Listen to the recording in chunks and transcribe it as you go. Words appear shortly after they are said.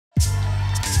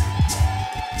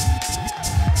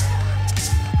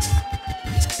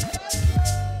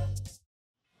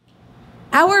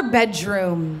Our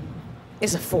bedroom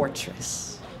is a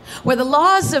fortress where the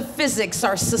laws of physics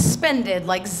are suspended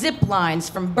like zip lines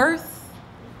from birth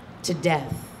to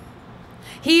death.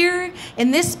 Here,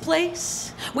 in this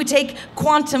place, we take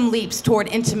quantum leaps toward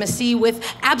intimacy with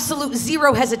absolute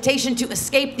zero hesitation to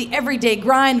escape the everyday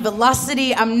grind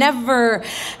velocity. I'm never,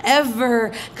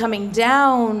 ever coming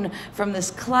down from this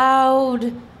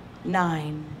cloud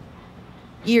 9.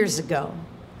 Years ago,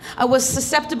 I was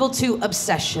susceptible to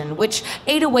obsession, which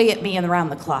ate away at me around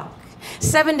the clock.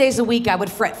 7 days a week, I would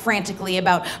fret frantically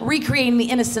about recreating the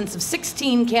innocence of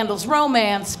 16 Candles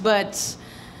romance, but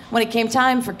when it came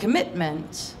time for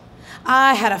commitment,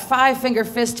 I had a 5-finger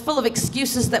fist full of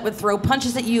excuses that would throw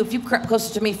punches at you if you crept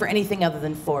closer to me for anything other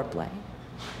than foreplay.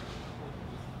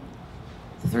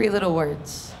 The 3 little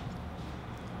words,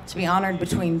 to be honored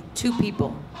between 2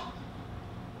 people.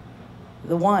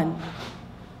 The one.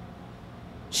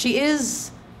 She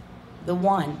is the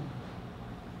one.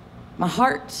 My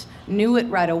heart knew it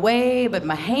right away, but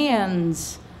my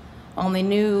hands only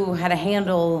knew how to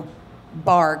handle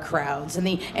bar crowds and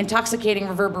the intoxicating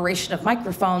reverberation of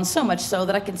microphones, so much so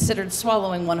that I considered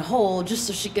swallowing one whole just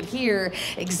so she could hear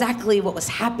exactly what was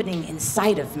happening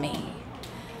inside of me.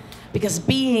 Because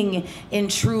being in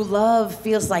true love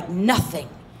feels like nothing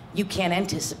you can't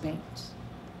anticipate.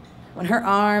 When her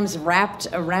arms wrapped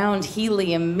around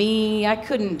helium me, I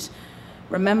couldn't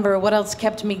remember what else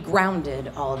kept me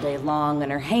grounded all day long, and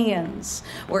her hands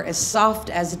were as soft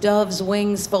as dove's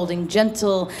wings, folding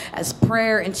gentle as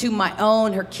prayer into my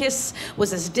own. Her kiss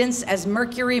was as dense as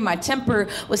mercury. My temper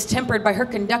was tempered by her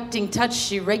conducting touch.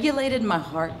 She regulated my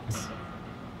heart,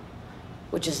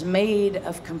 which is made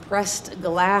of compressed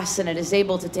glass, and it is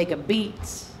able to take a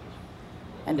beat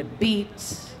and a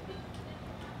beat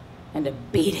and a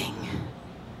beating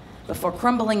before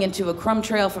crumbling into a crumb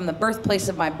trail from the birthplace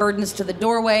of my burdens to the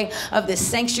doorway of this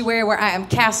sanctuary where I am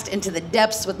cast into the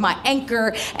depths with my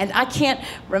anchor, and I can't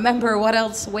remember what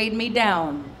else weighed me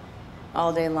down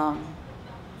all day long.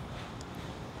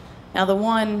 Now the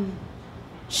one,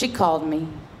 she called me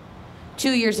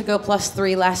 2 years ago plus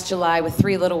 3 last July with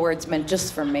 3 little words meant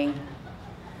just for me.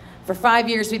 For 5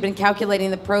 years, we've been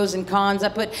calculating the pros and cons. I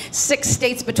put 6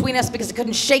 states between us because I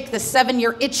couldn't shake the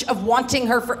 7-year itch of wanting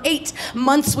her. For 8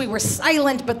 months, we were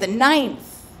silent, but the 9th,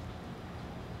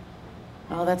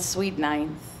 oh, that sweet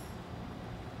 9th,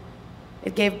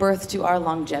 it gave birth to our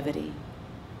longevity.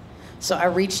 So I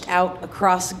reached out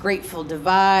across grateful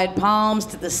divide, palms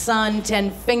to the sun,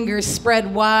 10 fingers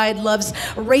spread wide, love's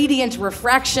radiant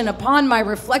refraction upon my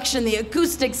reflection, the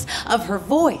acoustics of her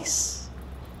voice.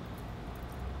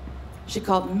 She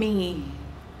called me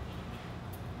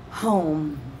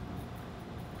home.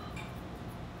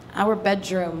 Our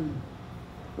bedroom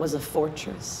was a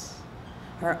fortress.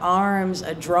 Her arms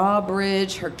a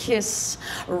drawbridge, her kiss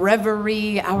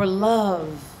reverie. Our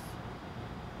love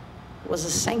was a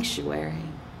sanctuary.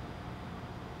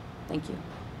 Thank you.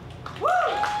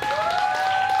 Woo!